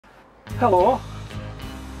Hello.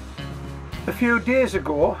 A few days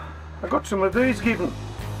ago I got some of these given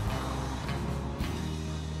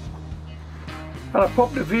and I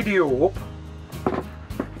popped a video up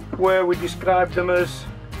where we described them as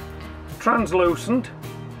translucent,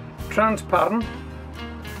 transparent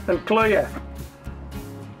and clear.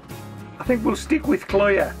 I think we'll stick with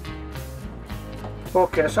clear.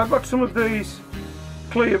 Okay, so I got some of these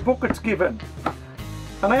clear buckets given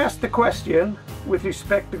and I asked the question with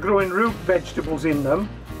respect to growing root vegetables in them,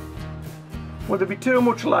 would there be too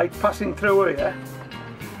much light passing through here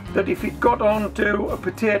that if it got onto a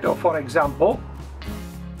potato, for example,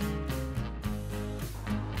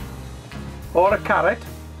 or a carrot,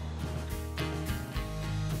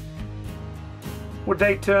 would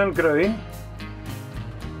they turn green?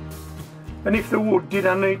 And if they would, did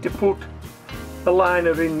I need to put a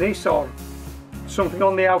liner in this or something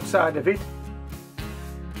on the outside of it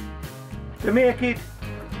to make it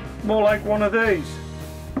more like one of these,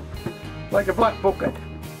 like a black bucket?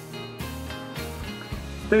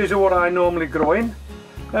 These are what I normally grow in,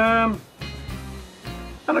 and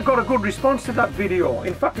I got a good response to that video.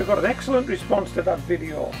 In fact, I got an excellent response to that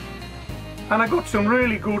video and I got some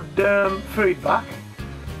really good feedback.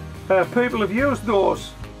 People have used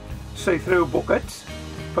those see-through buckets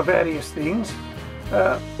for various things.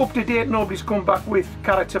 Up to date, nobody's come back with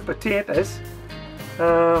carrots or potatoes.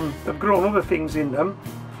 They've grown other things in them,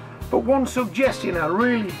 but one suggestion I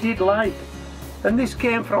really did like, and this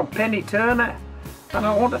came from Penny Turner, and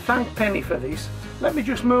I want to thank Penny for this. Let me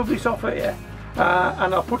just move this off here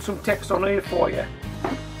and I'll put some text on here for you.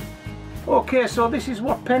 Okay, so this is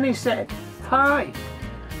what Penny said. Hi,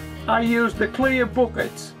 I use the clear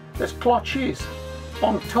buckets as clutches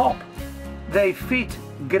on top. They fit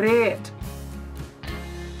great.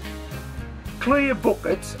 Clear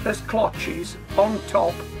buckets as clutches on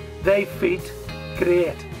top, they fit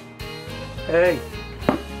great. Hey,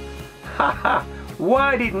 haha,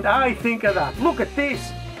 why didn't I think of that? Look at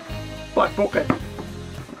this black bucket,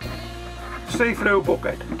 see-through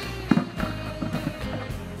bucket,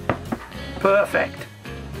 perfect,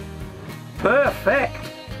 perfect.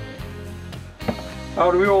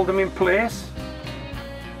 How do we hold them in place?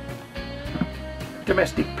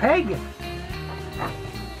 Domestic peg.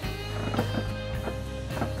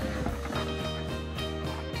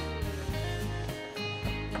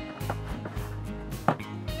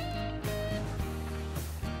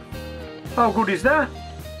 How good is that?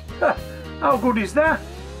 How good is that?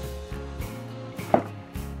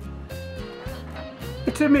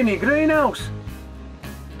 It's a mini greenhouse.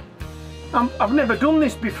 I've never done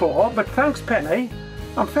this before, but thanks Penny,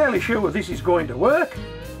 I'm fairly sure this is going to work.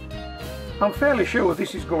 I'm fairly sure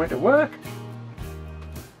this is going to work.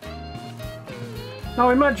 Now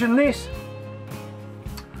imagine this.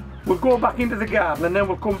 We'll go back into the garden and then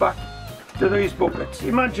we'll come back to these buckets.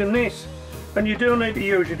 Imagine this. And you do need to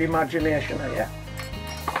use your imagination here.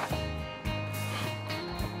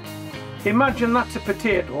 Imagine that's a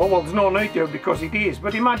potato. Well, there's no need to because it is,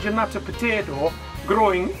 but imagine that's a potato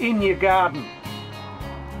growing in your garden.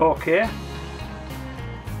 Okay?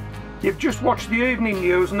 You've just watched the evening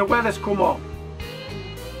news and the weather's come on.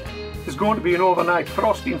 There's going to be an overnight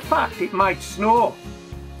frost. In fact, it might snow.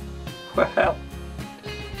 Well,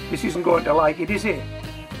 this isn't going to like it, is it?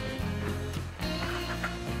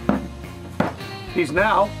 Is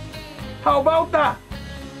now. How about that?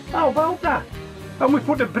 How about that? And we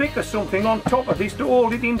put a brick or something on top of this to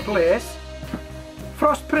hold it in place.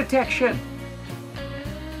 Frost protection.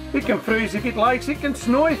 It can freeze if it likes, it can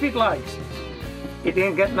snow if it likes. It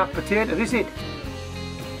ain't getting that potato, is it?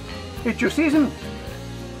 It just isn't.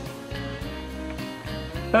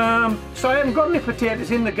 So I haven't got any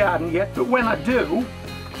potatoes in the garden yet, but when I do,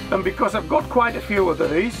 and because I've got quite a few of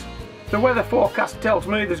these, the weather forecast tells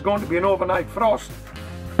me there's going to be an overnight frost.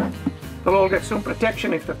 They'll all get some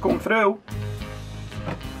protection if they've come through.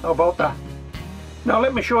 How about that? Now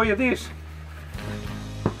let me show you this.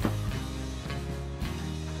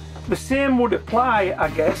 The same would apply, I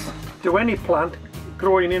guess, to any plant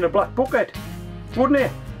growing in a black bucket, wouldn't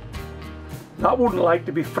it? That wouldn't like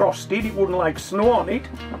to be frosted, it wouldn't like snow on it.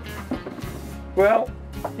 Well,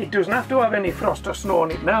 it doesn't have to have any frost or snow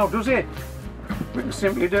on it now, does it? We can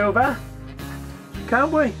simply do that,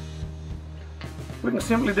 can't we? We can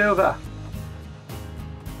simply do that.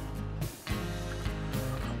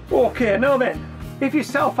 Okay, now then, if you're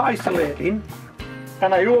self-isolating,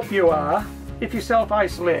 and I hope you are, if you're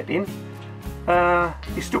self-isolating,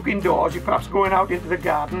 you're stuck indoors, you're perhaps going out into the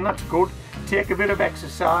garden, that's good. Take a bit of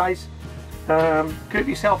exercise, keep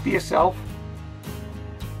yourself to yourself.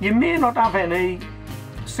 You may not have any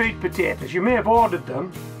seed potatoes, you may have ordered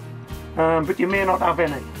them, but you may not have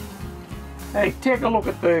any. Hey, take a look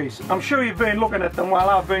at these. I'm sure you've been looking at them while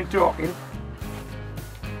I've been talking.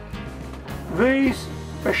 These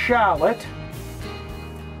are Charlotte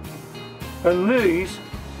and these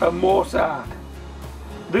are Mozart.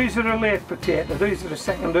 These are a late potato, these are a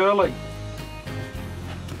second early.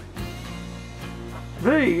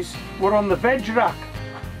 These were on the veg rack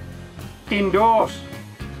indoors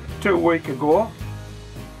 2 weeks ago.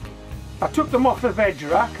 I took them off the veg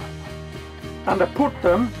rack and I put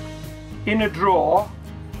them in a drawer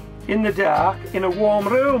in the dark in a warm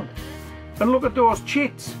room, and look at those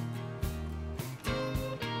chits.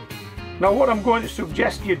 Now what I'm going to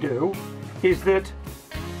suggest you do is that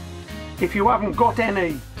if you haven't got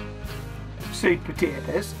any seed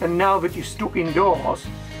potatoes and now that you're stuck indoors,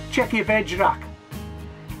 check your veg rack.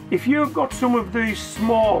 If you've got some of these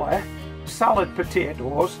smaller salad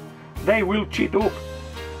potatoes, they will chit up.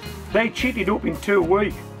 They chitted up in 2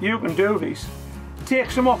 weeks. You can do this.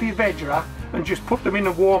 Take some off your veg rack and just put them in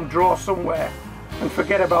a warm drawer somewhere and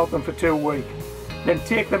forget about them for 2 weeks. Then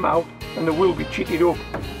take them out and they will be chitted up.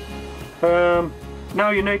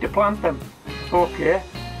 Now you need to plant them. Okay,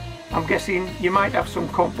 I'm guessing you might have some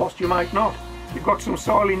compost, you might not. You've got some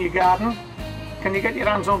soil in your garden. Can you get your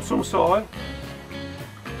hands on some soil?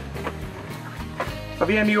 Have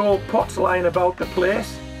you any old pots lying about the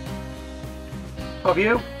place? Have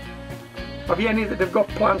you? Have you any that have got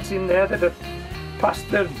plants in there that are past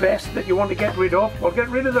their best that you want to get rid of? Well, get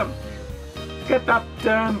rid of them. Get that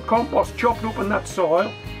compost chopped up in that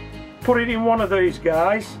soil. Put it in one of these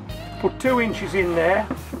guys. Put 2 inches in there.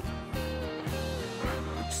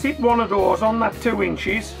 Sit one of those on that 2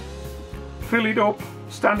 inches. Fill it up.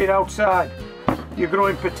 Stand it outside. You're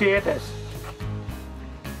growing potatoes.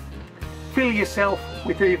 Fill yourself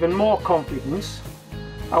with even more confidence.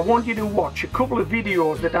 I want you to watch a couple of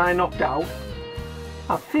videos that I knocked out.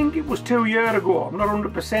 I think it was 2 years ago, I'm not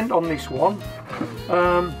 100% on this one.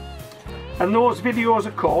 And those videos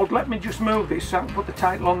are called, let me just move this so I can put the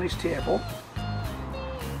title on this table.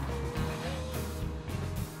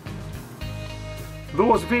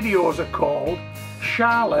 Those videos are called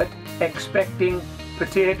Charlotte Expecting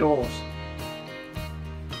Potatoes.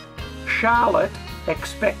 Charlotte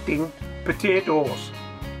Expecting Potatoes.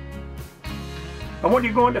 And what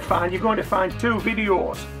you're going to find 2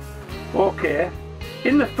 videos. Okay,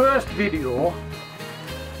 in the first video,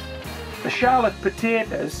 the Charlotte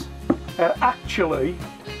potatoes are actually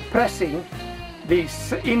pressing the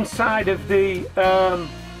inside of the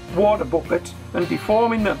water bucket and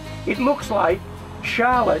deforming them. It looks like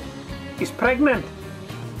Charlotte is pregnant.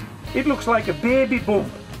 It looks like a baby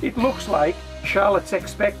bump. It looks like Charlotte's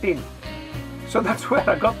expecting. So that's where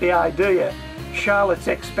I got the idea, Charlotte's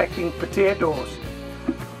expecting potatoes.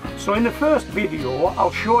 So in the first video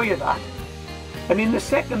I'll show you that, and in the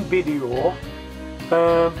second video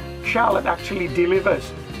Charlotte actually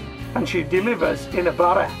delivers, and she delivers in a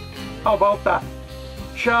barra. How about that?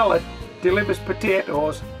 Charlotte delivers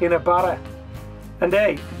potatoes in a barra. And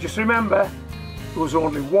hey, just remember, there was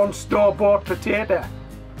only one store-bought potato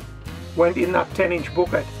went in that 10-inch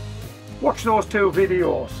bucket. Watch those 2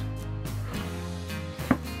 videos.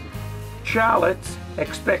 Charlotte's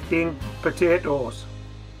expecting potatoes.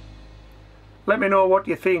 Let me know what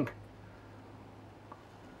you think.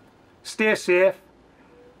 Stay safe.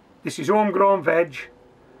 This is Homegrown Veg,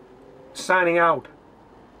 signing out.